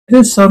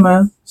The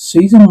Summer,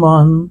 Season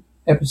 1,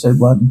 Episode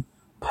 1,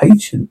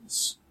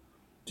 Patience.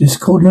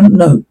 Discordant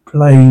note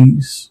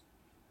plays.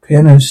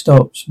 Piano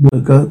stops,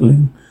 water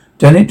gurgling.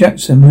 Janet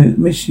Jackson,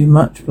 Miss You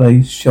Much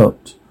plays,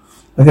 shot.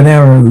 Like an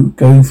arrow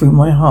going through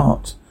my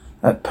heart.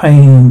 That's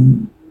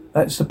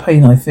the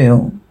pain I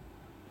feel.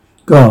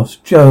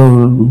 Gasp,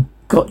 Joe,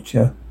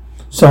 gotcha.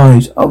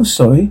 Sighs, oh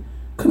sorry,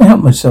 couldn't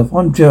help myself,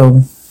 I'm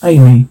Joe.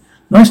 Amy,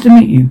 nice to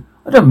meet you.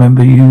 I don't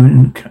remember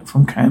you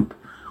from camp.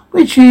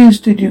 Which years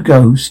did you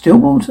go?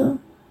 Stillwater?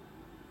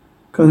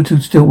 Go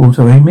to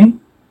Stillwater, Amy?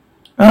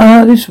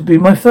 This would be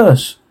my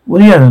first.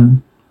 Woody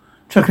Allen.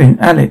 Chuckling,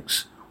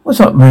 Alex. What's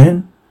up,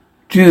 man?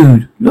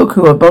 Jude, look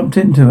who I bumped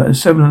into at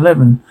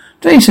 7-Eleven.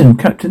 Jason,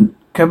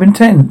 Cabin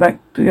 10, back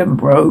together,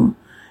 bro.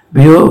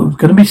 You're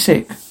gonna be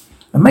sick.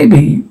 And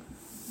maybe,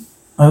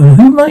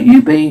 who might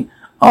you be?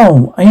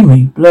 Oh,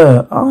 Amy,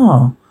 Blur.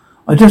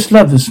 I just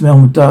love the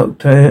smell of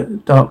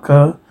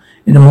darker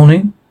in the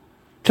morning.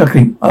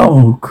 Chuckling,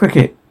 oh,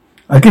 cricket.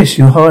 I guess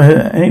you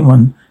hire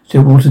anyone,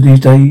 Stillwater, these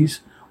days.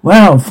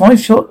 Wow, 5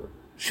 short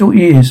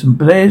years and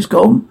Blair's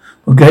gone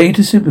from gay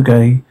to super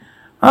gay.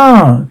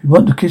 If you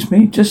want to kiss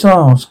me, just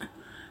ask.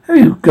 Have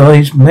you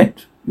guys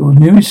met your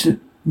newest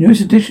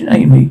addition,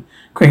 Amy?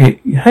 Cricket,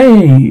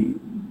 hey,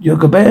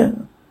 Yoga Bear.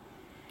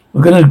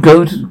 We're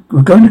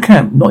going to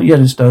camp, not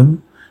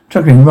Yellowstone.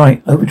 Chuckling,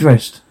 right,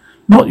 overdressed.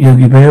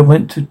 Yogi Bear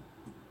went to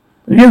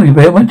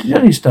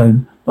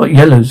Yellowstone, not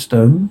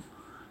Yellowstone.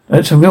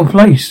 That's a real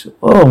place.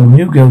 Oh,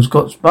 New Girl's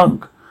got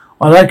spunk.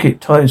 I like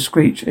it. Tires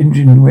screech,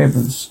 engine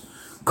revs.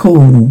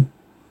 Cool.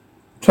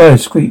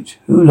 Tires screech.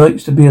 Who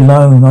likes to be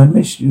alone? I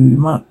miss you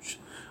much.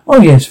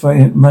 Oh yes,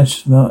 very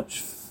much.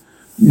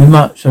 You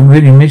much. I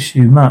really miss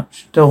you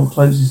much. Door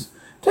closes.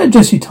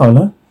 Jesse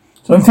Tyler.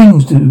 Some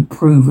things to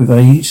prove with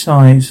age,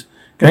 size.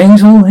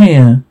 Gang's all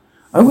here.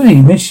 I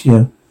really miss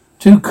you.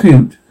 Too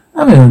cute.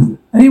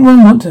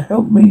 Anyone want to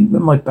help me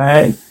with my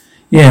bag?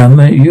 Yeah, I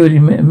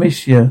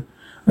miss you.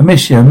 I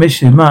miss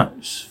you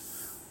much.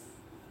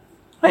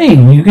 Hey,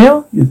 new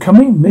girl, you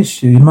coming?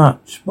 Miss you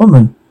much.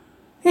 Woman,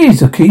 here's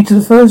the key to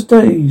the first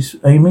days,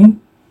 Amy.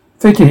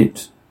 Fit in,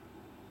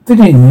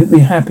 you'll be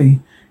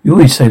happy. You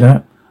always say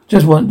that.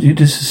 Just want you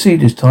to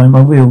succeed this time,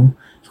 I will.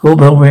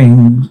 Scorebell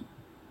rings.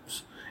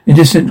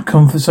 Indistant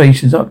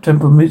conversations,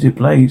 up-tempo music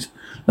plays.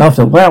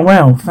 Laughter,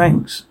 wow,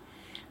 thanks.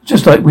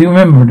 Just like we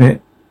remember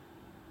it.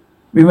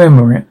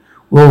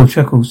 Whoa,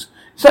 chuckles.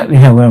 Exactly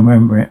how I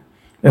remember it.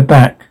 They're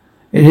back.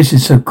 This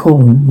is so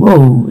cool.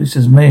 Whoa, this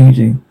is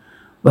amazing.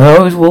 But I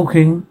was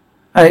walking.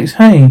 Alex,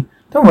 hey,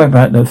 don't worry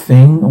about the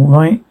thing,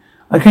 alright?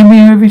 I came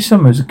here every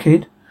summer as a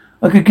kid.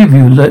 I could give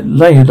you a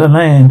lay of the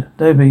land.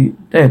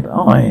 Deb,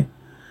 I.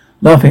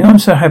 Laughing, I'm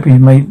so happy you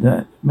made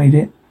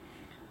it.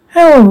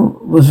 How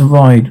was the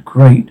ride?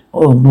 Great.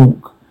 Or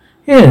walk?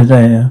 Here,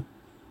 there.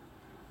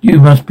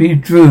 You must be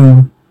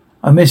Drew.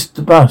 I missed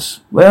the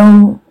bus.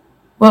 Well,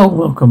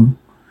 welcome.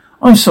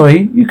 I'm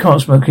sorry, you can't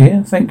smoke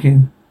here. Thank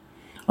you.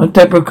 I'm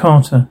Deborah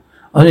Carter.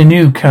 I'm the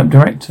new camp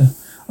director.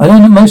 I know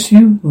that most of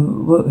you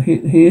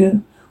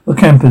were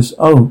campers.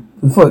 Oh,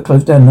 before it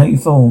closed down in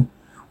 84.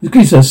 Which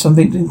gives us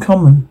something in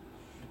common.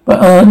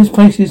 But, this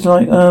place is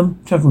like,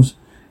 Chuckles.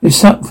 It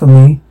sucked for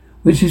me,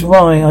 which is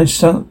why I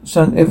sunk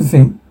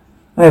everything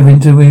I have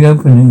into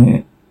reopening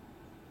it.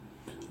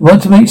 I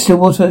want to make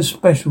Stillwater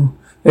special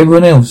for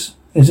everyone else,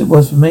 as it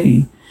was for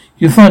me.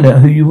 You find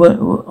out who you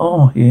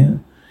are here.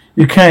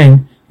 You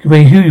can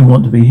be who you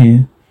want to be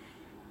here.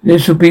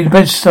 This will be the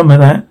best summer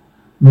that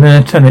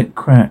metallic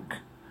crack.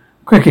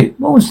 Cricket,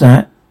 what was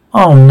that?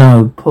 Oh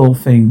no, poor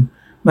thing.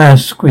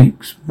 Mouse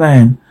squeaks.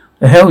 Man,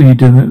 the hell are you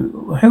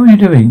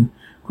doing?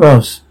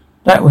 Grass,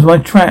 that was my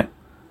trap.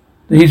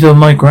 These are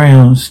my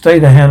grounds. Stay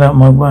the hell out of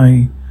my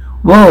way.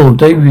 Whoa,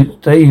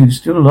 Dave's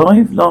still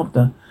alive?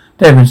 Laughter.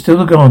 Devon's still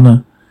the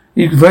gardener.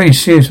 He's very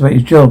serious about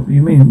his job.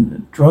 You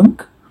mean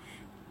drunk?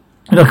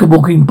 Like a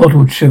walking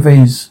bottled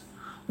Chavez.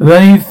 If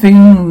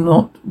anything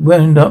not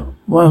wound up.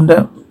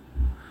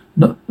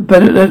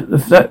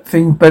 That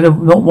thing better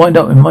not wind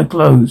up in my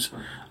clothes.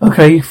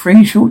 Okay,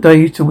 3 short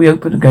days till we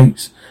open the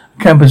gates.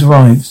 The campers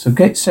arrive, so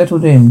get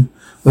settled in.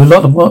 We've a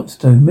lot of work to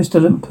do. Mr.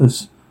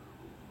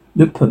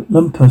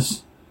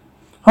 Lumpus.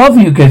 Half of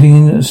you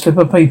getting a slip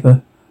of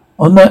paper.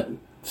 On that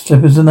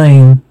slip is a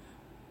name.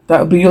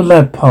 That'll be your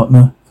lab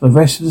partner for the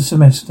rest of the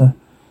semester.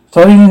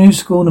 Starting a new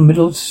school in the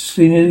middle of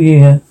senior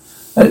year.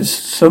 That's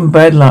some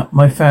bad luck,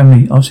 my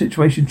family. Our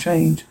situation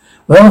changed.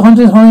 Well,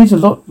 Hunter High's a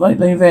lot like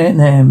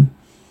Vietnam.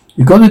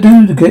 You gotta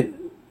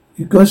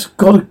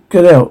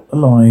get out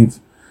alive.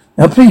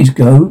 Now please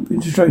go,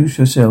 introduce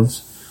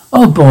yourselves.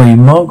 Oh boy,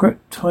 Margaret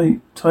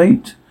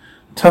Tate,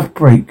 tough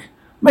break.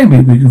 Maybe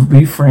we could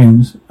be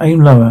friends. Aim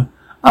lower.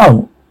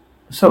 Oh,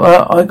 so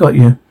I got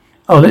you.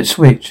 Oh, let's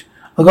switch.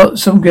 I got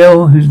some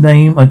girl whose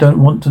name I don't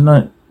even want to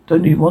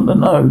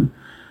know.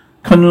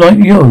 Kinda like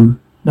you.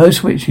 No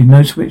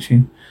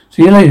switching.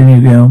 See you later,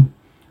 new girl.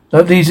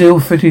 Love these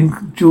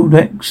ill-fitting jewel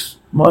decks,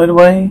 by the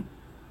way.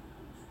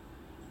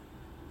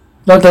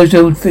 Love those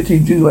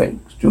ill-fitting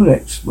jewel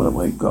decks, by the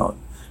way, God.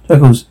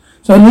 Chuckles.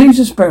 So these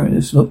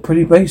asparagus look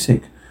pretty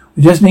basic.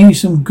 We just need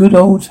some good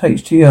old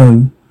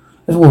H2O.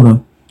 There's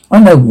water. I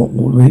know what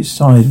water is.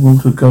 Sighs.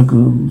 Water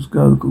gurgles.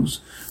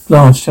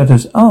 Glass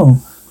shatters.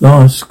 Oh,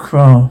 glass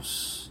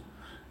crafts.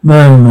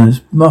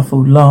 Murmurs.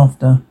 Muffled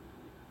laughter.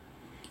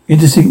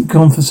 Indistinct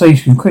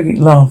conversation. Cricket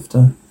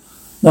laughter.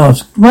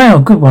 Laughs. Wow,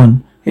 good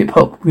one.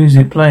 Hip-hop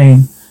music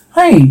playing.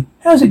 Hey,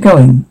 how's it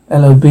going,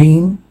 Hello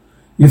Bean?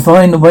 You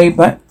find the way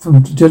back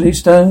from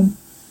Jellystone?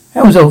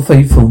 How was Old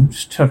Faithful?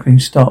 Just chuckling.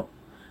 Stop.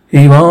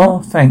 Here you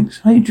are.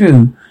 Thanks. Hey,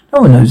 Drew.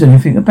 No one knows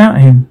anything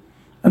about him.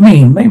 I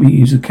mean, maybe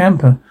he's a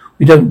camper.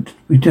 We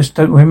just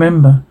don't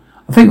remember.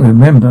 I think we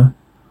remember.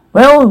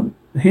 Well,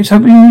 he's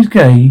hoping he's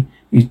gay.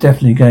 He's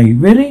definitely gay.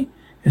 Really?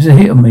 It's a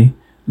hit on me.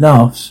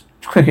 Laughs.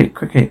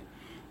 Cricket.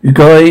 You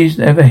guys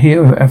ever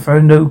hear of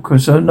Afrono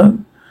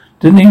Crosono?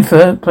 Didn't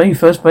he play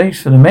first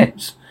base for the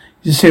Mets?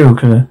 He's a serial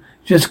killer.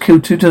 He just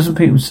killed 2 dozen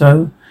people,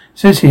 so. It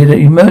says here that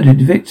he murdered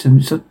the victim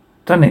in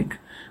satanic,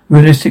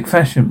 realistic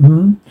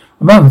fashion.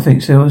 My mother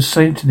thinks there was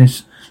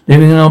Satanists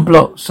living in our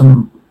block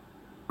some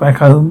back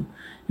home.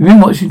 You've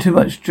been watching too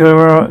much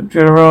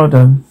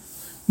Gerardo.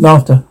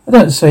 Laughter. I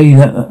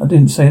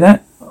didn't say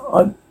that.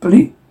 I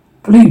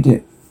believed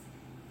it.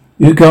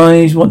 You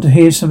guys want to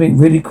hear something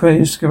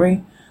really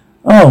scary?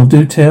 Oh,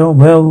 do tell.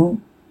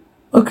 Well,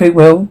 okay,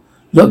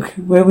 look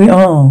where we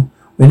are.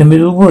 We're in the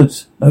middle of the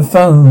woods. No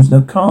phones,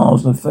 no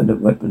cars, no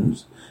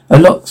weapons, no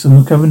locks and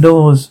no covered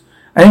doors.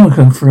 Anyone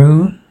come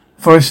through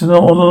the forest or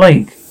the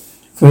lake.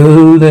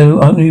 Through the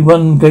only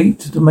one gate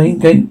to the main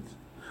gate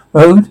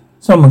road.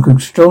 Someone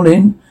could stroll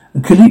in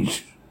and kill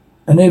each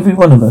and every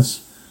one of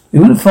us. They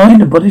wouldn't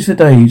find the bodies for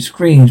days.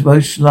 Screams,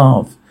 both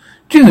laugh.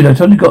 Jude, I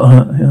totally got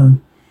her.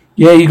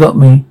 Yeah, you got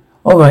me.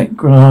 All right,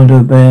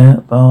 Granado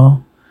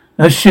Bar.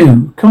 Now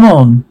shoo, come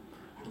on.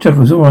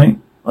 Chuckles, all right.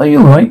 Are you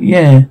all right?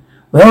 Yeah.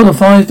 Well, the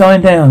fire's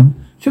dying down.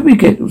 Should we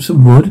get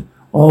some wood?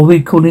 Or are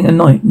we calling it a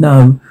night?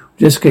 No,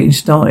 just getting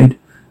started.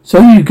 So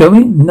you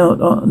going?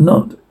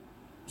 Not.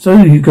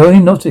 So you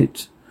going? Not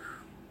it.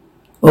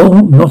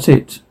 Oh, not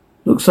it.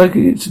 Looks like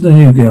it's the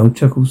new girl.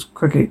 Chuckles.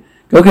 Cricket.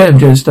 Go get him,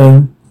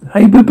 Jellystone.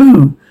 Hey,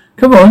 boo-boo.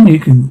 Come on, you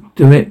can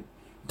do it.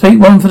 Take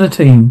one for the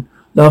team.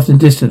 Laughter in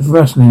distance,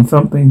 rustling,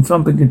 thumping,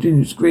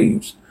 continuous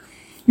screams.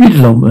 You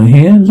belong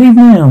here. Leave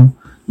now.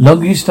 The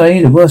longer you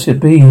stay, the worse it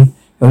be. You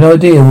have no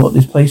idea what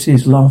this place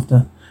is.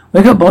 Laughter.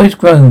 Wake up, boys.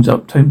 Groans.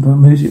 Up-tempo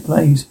music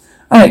plays.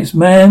 Alex,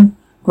 man.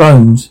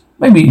 Groans.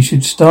 Maybe you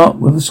should start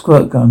with a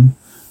squirt gun.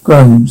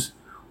 Groans.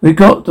 We're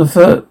not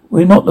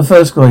the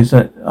first guys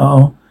that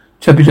our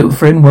chubby little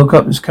friend woke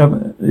up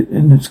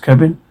in this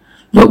cabin.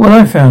 Look what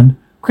I found.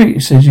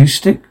 Cricket says you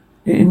stick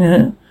it in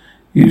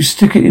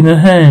her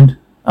hand.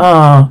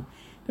 Ah,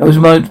 that was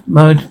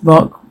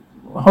Mark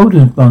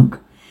Holden's bunk.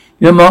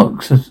 Your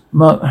Mark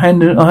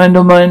hand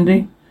on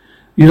Mandy.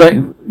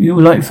 You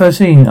were like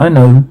 13. I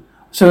know.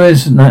 So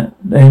isn't that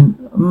then?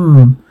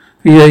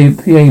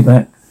 PA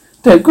back.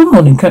 Dad, good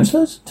morning,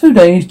 councillors. 2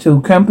 days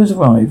till campers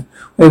arrive.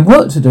 We have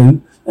work to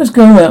do. Let's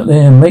go out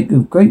there and make a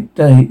great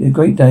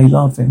day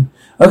laughing.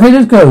 Okay,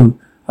 let's go.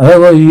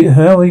 How are you?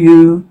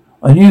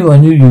 I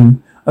knew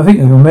you. I think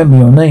I can remember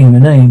your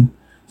name.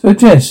 So,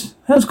 Jess,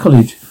 how's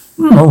college?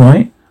 All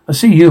right. I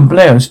see you and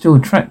Blair are still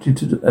attracted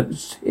to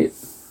the hip.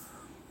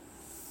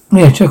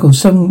 Yeah, Chuckles,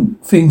 some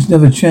things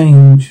never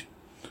change.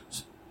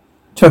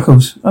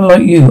 Chuckles,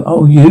 unlike you.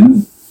 Oh,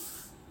 you?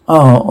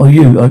 Or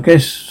you. I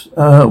guess,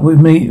 with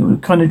me, we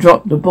kind of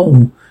dropped the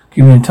ball.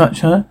 Give me a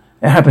touch, huh?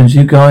 It happens.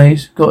 You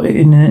guys got it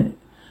in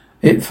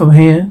it from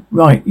here?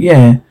 Right,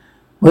 yeah.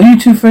 Were you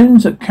 2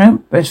 friends at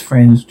camp? Best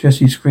friends.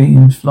 Jessie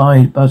screams,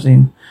 flies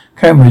buzzing,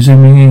 camera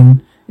zooming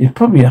in. It's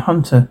probably a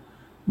hunter.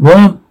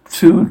 One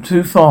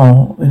too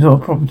far into our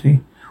property.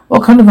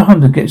 What kind of a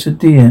hunter gets a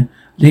deer,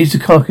 leaves the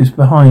carcass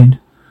behind?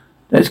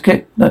 Let's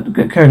get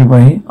carried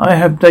away. I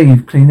have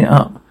Dave clean it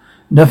up.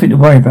 Nothing to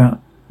worry about.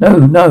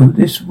 No,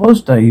 this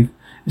was Dave.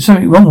 There's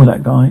something wrong with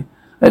that guy.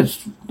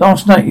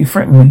 Last night he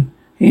threatened me.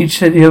 He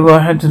said I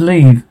had to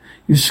leave.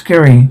 He was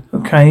scary.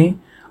 Okay.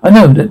 I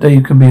know that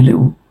Dave can be a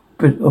little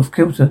bit off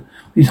kilter.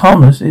 He's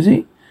harmless, is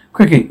he?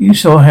 Cricket, you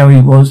saw how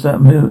he was that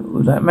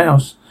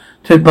mouse.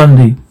 Ted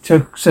Bundy.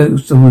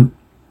 Started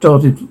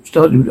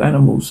with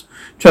animals.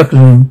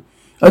 Chuckling.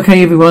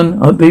 Okay,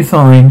 everyone, I'll be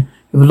fine.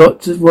 We have a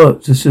lot of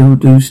work to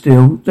do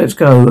still. Let's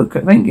go.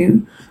 Okay, thank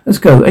you. Let's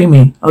go.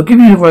 Amy, I'll give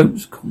you the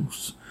ropes, of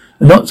course.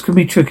 The knots can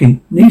be tricky.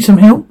 Need some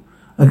help?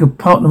 I could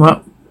partner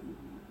up.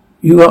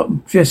 You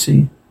up,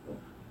 Jessie?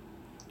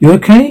 You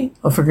okay?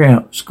 I'll figure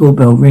out. School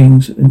bell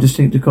rings.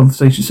 Indistinct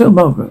conversation. So,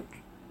 Margaret,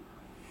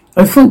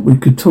 I thought we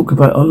could talk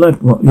about our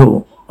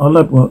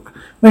lab work.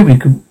 Maybe we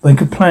could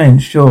make a plan.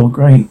 Sure,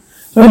 great.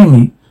 So,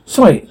 Amy,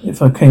 sorry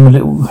if I came a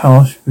little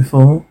harsh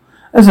before.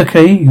 That's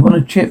okay. You want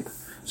a chip?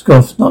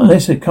 Scoffs. Not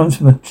unless it comes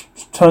from a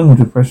tongue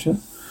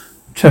depressor.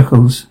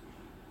 Chuckles.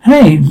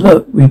 Hey,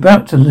 look, we're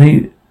about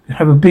to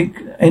have a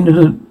big end of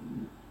the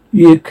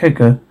year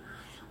kegger.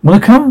 Wanna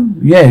come?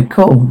 Yeah,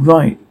 cool.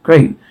 Right,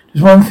 great.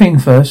 Just one thing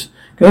first.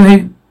 Go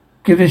ahead,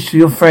 give this to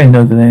your friend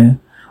over there.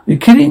 Are you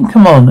kidding?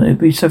 Come on, it'd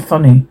be so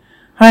funny.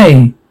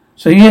 Hey,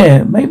 So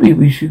yeah, maybe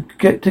we should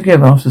get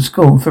together after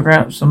school and figure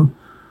out some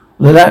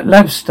of the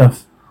lab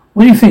stuff.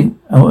 What do you think?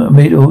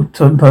 Middle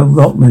tempo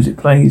rock music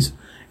plays.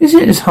 Is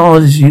it as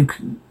hard as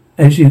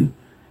is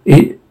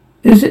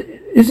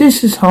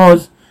this as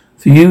hard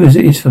for you as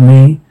it is for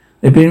me?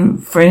 They've been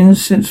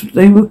friends since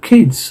they were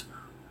kids.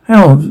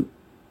 How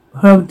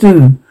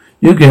do?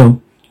 You girl,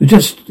 you're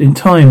just in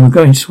time. We're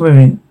going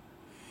swimming.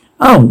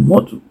 Oh,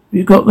 what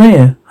you got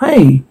there?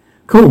 Hey,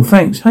 cool,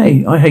 thanks.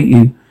 Hey, I hate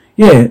you.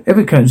 Yeah,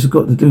 every character's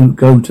got to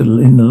go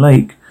in the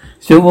lake.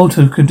 Still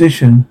water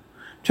condition.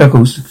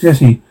 Chuckles.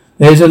 Jesse,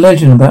 there's a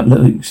legend about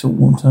lake salt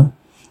water.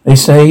 They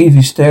say if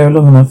you stare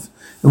long enough,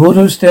 the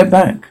water will stare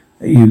back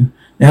at you.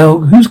 Now,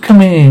 who's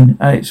coming in?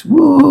 Alex.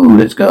 Woo,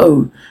 let's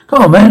go.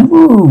 Come on, man.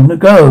 Woo,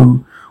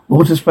 go.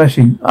 Water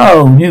splashing.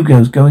 Oh, new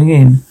girl's going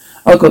in.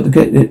 I've got to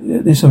get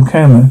this on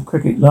camera.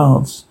 Cricket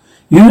laughs.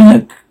 You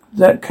and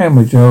that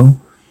camera, Joe.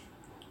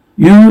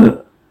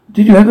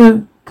 Did you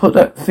ever put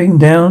that thing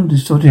down?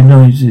 Distorted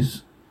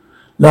noises.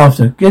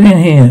 Laughter. Get in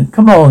here.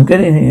 Come on,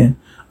 get in here.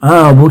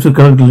 Ah, water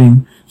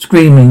gurgling.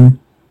 Screams.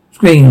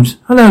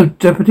 Hello,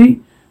 deputy.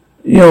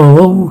 You're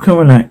all can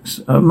relax.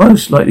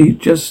 Most likely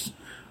just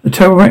a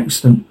terrible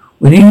accident.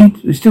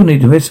 We still need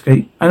to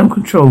investigate. Animal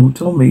control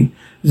told me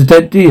there's a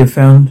dead deer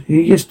found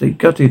here yesterday,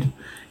 gutted.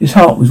 His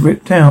heart was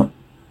ripped out.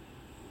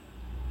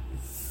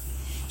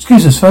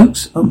 Excuse us,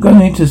 folks.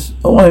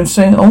 All I'm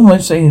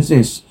saying is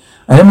this.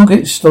 An animal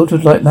gets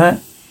slaughtered like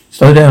that?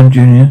 Slow down,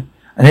 Junior.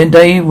 And then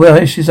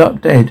Dave, she's up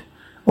dead.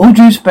 All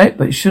due respect,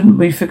 but shouldn't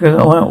we figure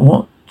out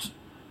what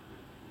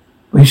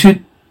we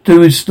should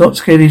do is not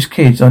scare these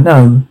kids? I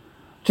know.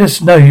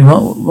 Just know you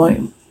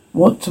might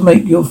want to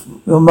make your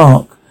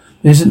mark.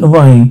 This isn't the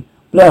way.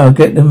 Blair,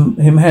 get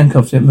him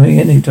handcuffed at me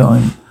any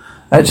time.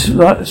 That's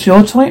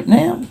your type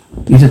now?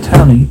 He's a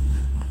townie.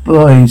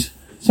 Boys,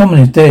 someone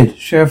is dead.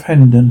 Sheriff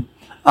Hendon.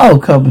 Oh,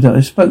 Carpenter,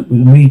 I spoke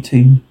with a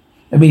meeting.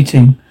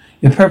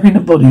 You're preparing the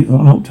body for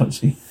an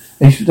autopsy.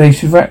 They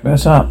should wrap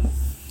us up.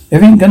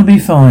 Everything's gonna be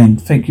fine.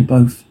 Thank you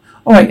both.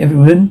 Alright,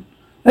 everyone.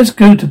 Let's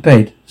go to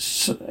bed.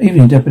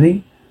 Evening,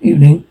 deputy.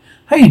 Evening.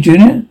 Hey,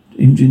 Junior.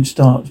 Engine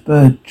starts.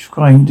 Bird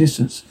crying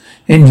distance.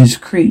 Hinges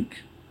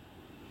creak.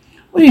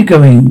 Where are you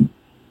going,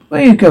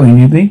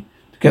 Newbie?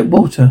 To get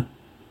water.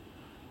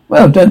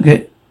 Well, don't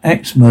get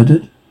Axe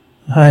murdered.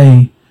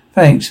 Hey.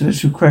 Thanks.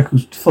 Electrical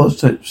crackles.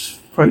 Footsteps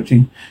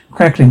approaching.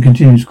 Crackling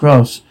continues.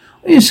 Grass.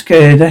 Well, you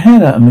scared the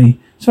hell out of me.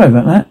 Sorry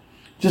about that.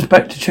 Just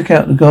back to check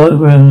out the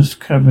guard's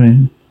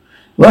cabin.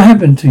 What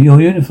happened to your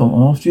uniform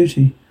off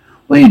duty?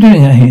 What are you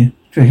doing out here?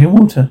 Drinking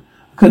water.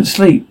 I couldn't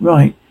sleep.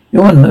 Right.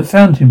 You're one that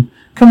found him.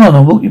 Come on,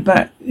 I'll walk you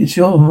back. It's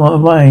your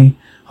way.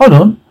 Hold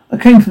on. I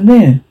came from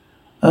there.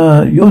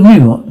 You're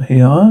new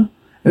here, are you?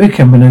 Every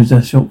camera knows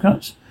their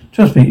shortcuts.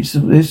 Trust me, it's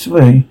this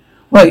way.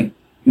 Wait,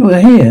 you were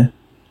here.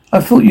 I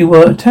thought you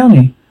were a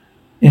townie.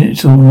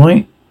 It's all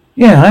right.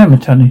 Yeah, I am a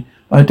townie.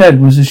 My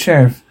dad was a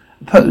sheriff.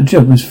 The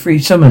job was 3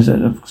 summers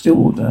at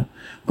Stillwater.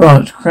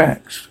 Branch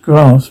cracks,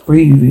 grass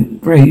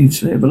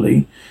breathes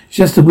heavily. It's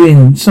just the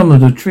wind. Some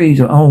of the trees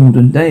are old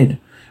and dead.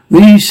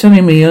 Really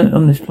selling me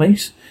on this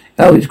place?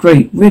 Oh, it's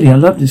great. Really, I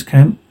love this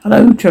camp.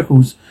 Hello,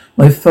 Chuckles.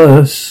 All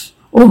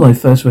my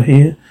firsts were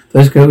here.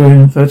 First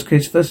girl, first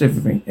kids, first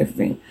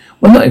everything.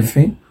 Well, not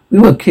everything. We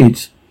were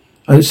kids.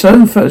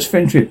 So first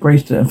friendship,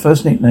 bracelet, and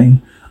first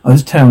nickname. I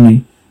was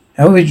Townie.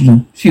 How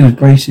original. She was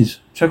Braces.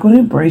 Chuckle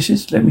in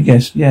Braces? Let me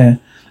guess. Yeah.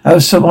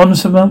 One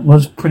summer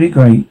was pretty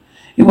great.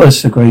 It was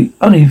so great.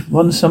 Only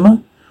one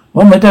summer?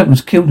 Well, my dad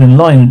was killed in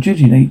line of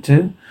duty in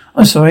 82.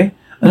 I'm sorry.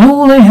 And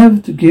all they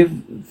have to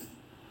give,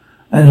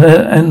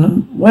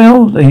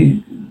 well,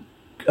 they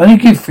only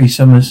give 3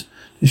 summers.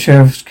 The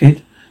sheriff's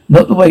kid,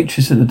 not the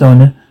waitress at the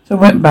diner. So I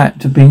went back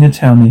to being a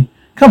townie.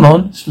 Come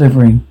on,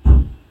 slivering.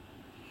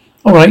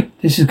 All right,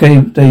 this is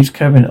Dave's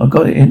cabin. I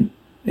got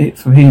it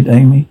from here,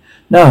 Amy.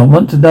 Now I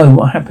want to know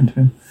what happened to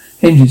him.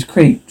 Hinges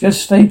creak.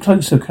 Just stay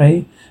close,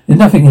 okay? There's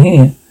nothing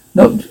here.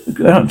 Not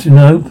out in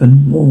the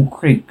open. Wall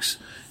creaks.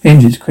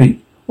 Hinges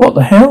creak. What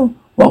the hell?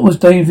 What was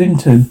Dave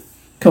into?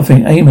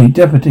 Coughing. Amy,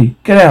 deputy.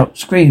 Get out.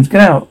 Screams.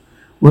 Get out.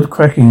 Wood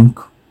cracking.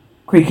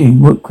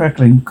 Creaking. Wood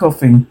crackling.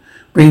 Coughing.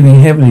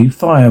 Breathing heavily.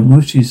 Fire.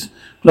 Whooshes.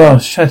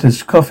 Glass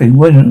shatters. Coughing.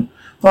 Wind.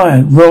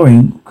 Fire.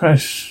 Roaring.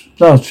 Crash.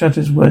 Glass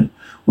shatters. Wood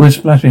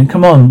splattering.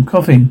 Come on.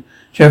 Coughing.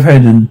 Sheriff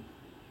Hayden.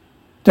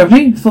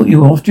 Deputy? Thought you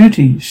were off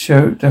duty.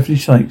 Sheriff Deputy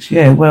Sykes.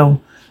 Yeah, well.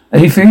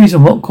 Any theories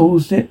on what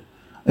caused it?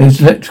 It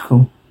was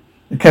electrical.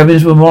 The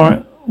cabins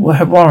will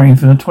have wiring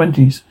from the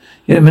 20s.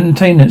 Yet the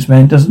maintenance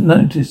man doesn't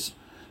notice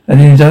that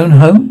in his own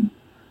home?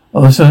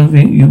 Or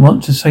something you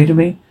want to say to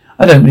me?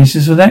 I don't believe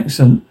this was an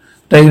accident.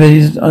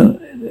 David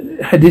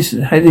had this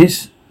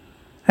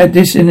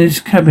in his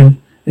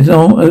cabin. It's an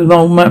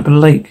old map of the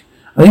lake.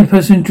 Only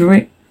person who drew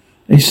it,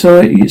 they saw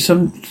it,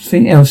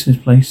 something else in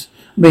this place.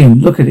 I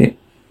mean, look at it.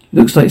 It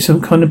looks like some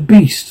kind of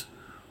beast.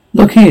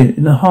 Look here,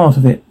 in the heart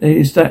of it.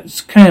 Is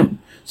that camp.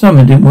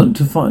 Someone didn't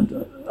want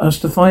us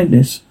to find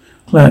this.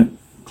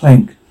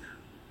 Clank.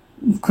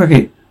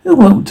 Cricket. Who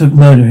wanted to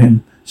murder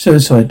him?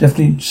 Suicide.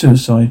 Definitely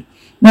suicide.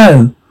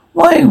 No.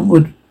 Why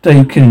would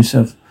Dave kill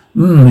himself.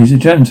 He's a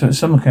janitor at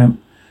summer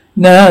camp.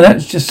 No,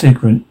 that's just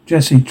secret.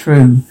 Jesse,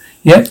 true.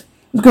 Yep.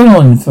 What's going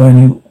on for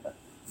any... What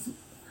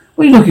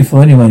are you looking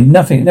for anyway?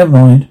 Nothing, never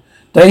mind.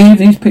 Dave,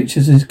 these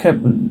pictures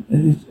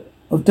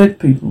of dead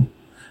people.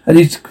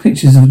 These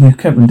pictures of the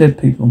cabin dead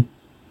people.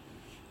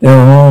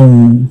 They're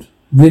old.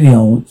 Really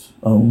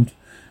old.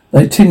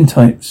 Like tin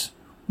types.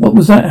 What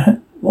was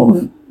that?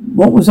 What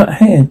was that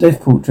hair?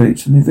 Death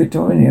portraits from the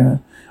Victorian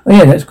era. Oh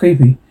yeah, that's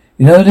creepy.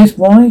 You know this?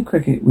 Why?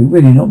 Cricket, we're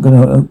really not going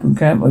to open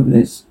camp over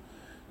this.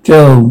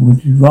 Joe,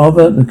 would you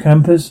rather the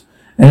campers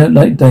end up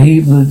like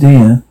Dave the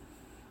deer?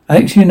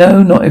 Alex, you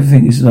know, not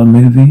everything is a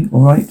movie,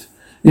 alright?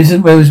 This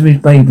isn't Rosemary's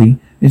Baby.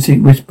 It's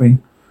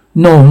whispering.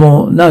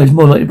 No, it's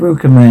more like the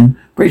Broken Man.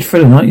 British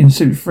thriller,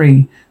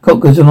 1973. Cock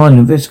goes on island,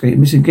 investigate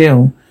missing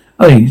girl.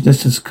 Oh,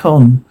 that's just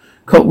con.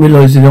 Cock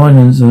realised the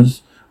islanders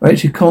are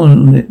actually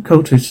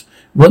cultists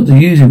want to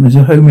use him as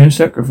a homeo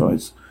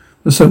sacrifice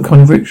for some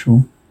kind of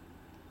ritual.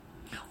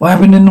 What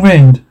happened in the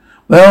end?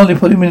 Well, they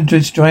put him in a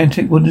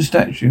gigantic wooden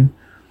statue.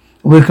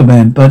 A wicker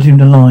man burnt him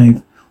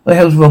alive. What the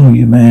hell's wrong with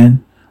you,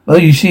 man? Well,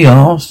 she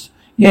asked.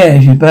 Yeah,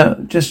 she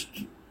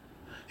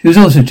was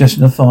also just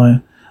in the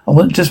fire.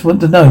 I just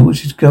want to know what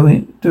she's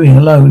doing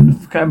alone in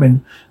the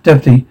cabin.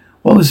 Deputy,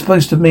 what was it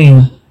supposed to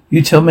mean?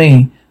 You tell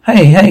me.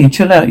 Hey,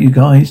 chill out, you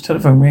guys.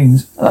 Telephone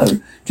rings.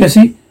 Hello,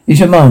 Jesse, it's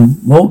your mum.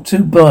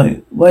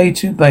 Way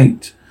too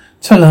baked.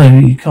 Tell her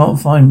you can't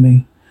find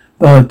me.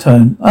 Bird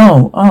tone.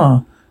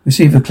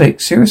 Receiver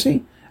click.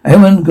 Seriously?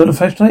 Anyone got a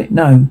flashlight?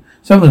 No.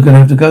 Someone's gonna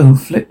have to go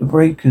flip the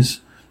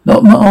breakers.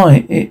 Not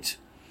it.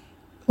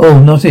 Oh,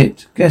 not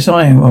it. Guess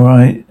I am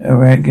alright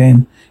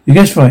again. You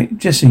guessed right.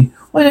 Jesse,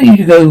 why don't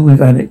you go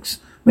with Alex?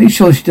 Make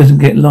sure she doesn't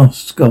get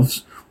lost,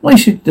 scoffs. Why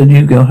should the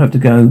new girl have to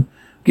go?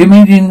 Give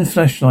me the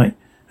flashlight.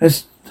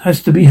 Has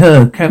to be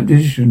her. Camp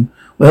decision.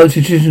 Well,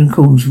 decision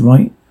calls,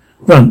 right?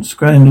 Grunts,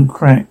 ground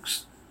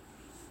cracks.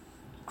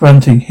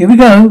 Grunting. Here we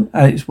go.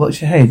 Alex,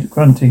 watch your head.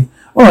 Grunting.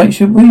 Alright,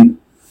 should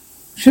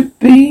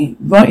be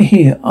right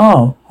here.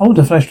 Hold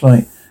the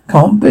flashlight.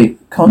 Can't do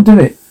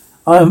it.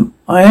 I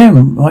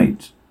am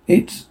right.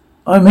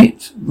 I'm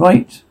it,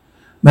 right?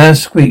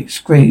 Mouse squeaks,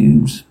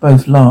 screams,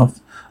 both laugh.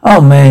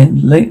 Oh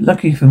man,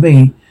 lucky for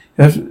me,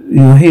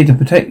 you're here to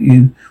protect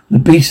you. The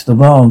beast of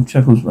the wild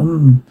chuckles.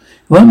 You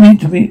want me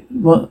to be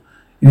what?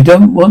 If you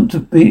don't want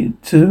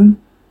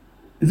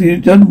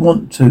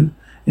to,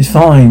 it's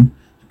fine.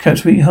 Cat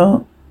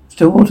sweetheart,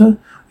 Stillwater,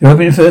 you're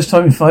having the first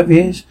time in 5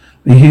 years.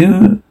 Be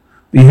who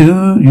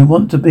you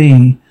want to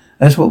be.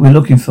 That's what we're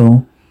looking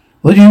for.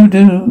 What do you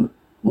do?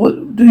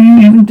 What do you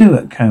even do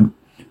at camp?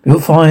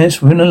 Build fires,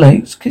 swim in the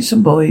lakes, kiss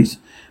some boys.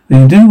 We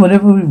can do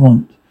whatever we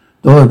want.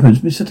 Door opens.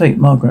 Mr. Tate,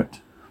 Margaret,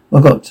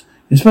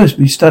 you're supposed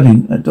to be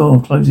studying. That door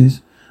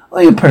closes.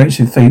 Are your parents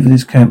in favour of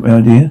this camp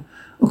idea?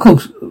 Of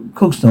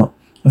course not.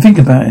 I think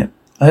about it.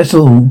 That's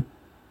all.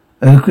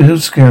 A little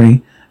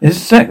scary. It's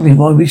exactly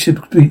why we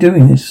should be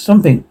doing this.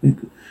 Sometimes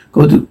we've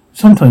got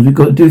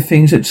to do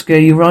things that scare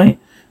you, right?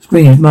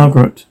 Screams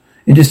Margaret.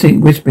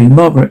 Indistinct whispering.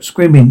 Margaret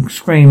screaming,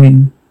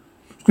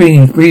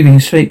 breathing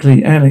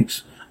shakily.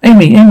 Alex.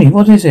 Amy,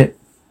 what is it?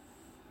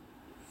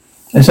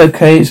 It's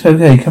okay.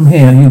 Come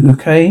here. Are you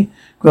okay?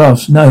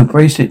 Grass. No.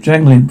 Bracelet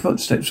jangling.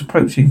 Footsteps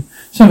approaching.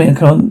 Something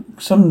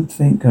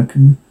I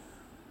can...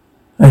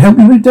 I help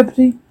you with,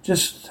 Deputy?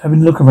 Just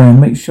having a look around.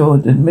 Make sure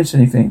I didn't miss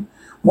anything.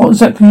 What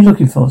exactly are you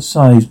looking for?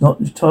 Size. Not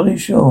entirely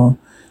sure.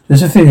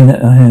 Just a feeling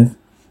that I have.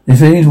 This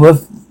feeling is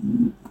worth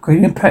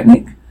creating a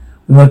picnic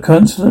with my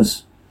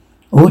counsellors.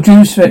 All due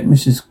respect,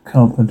 Mrs.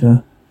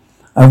 Carpenter.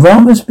 I'd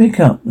rather speak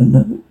up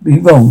than be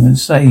wrong and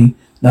say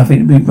nothing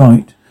to be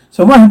right.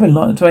 So what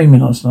happened to Amy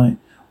last night?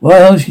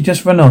 Well, she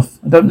just ran off.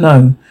 I don't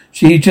know.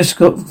 She just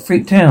got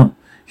freaked out.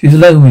 She was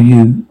alone with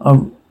you.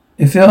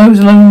 If I was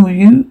alone with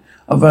you,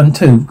 I'd run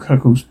too.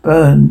 Crackles.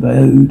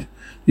 Bowed.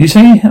 Did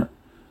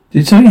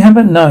something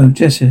happen? No,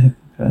 Jessie.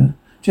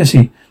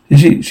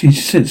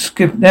 She's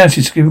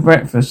skipping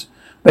breakfast.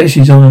 Bet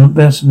she's on a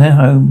bus in their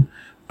home.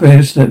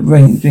 Prayers that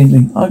ring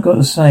jingling. I got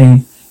to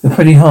say, you're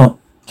pretty hot.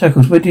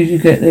 Chuckles, where did you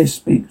get this?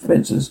 Speak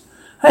Spencers.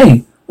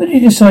 Hey, when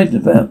did you decide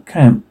about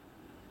camp?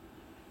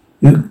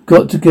 You've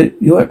got to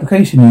get your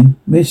application in,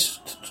 Miss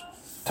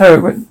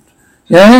Tarrant. Yeah?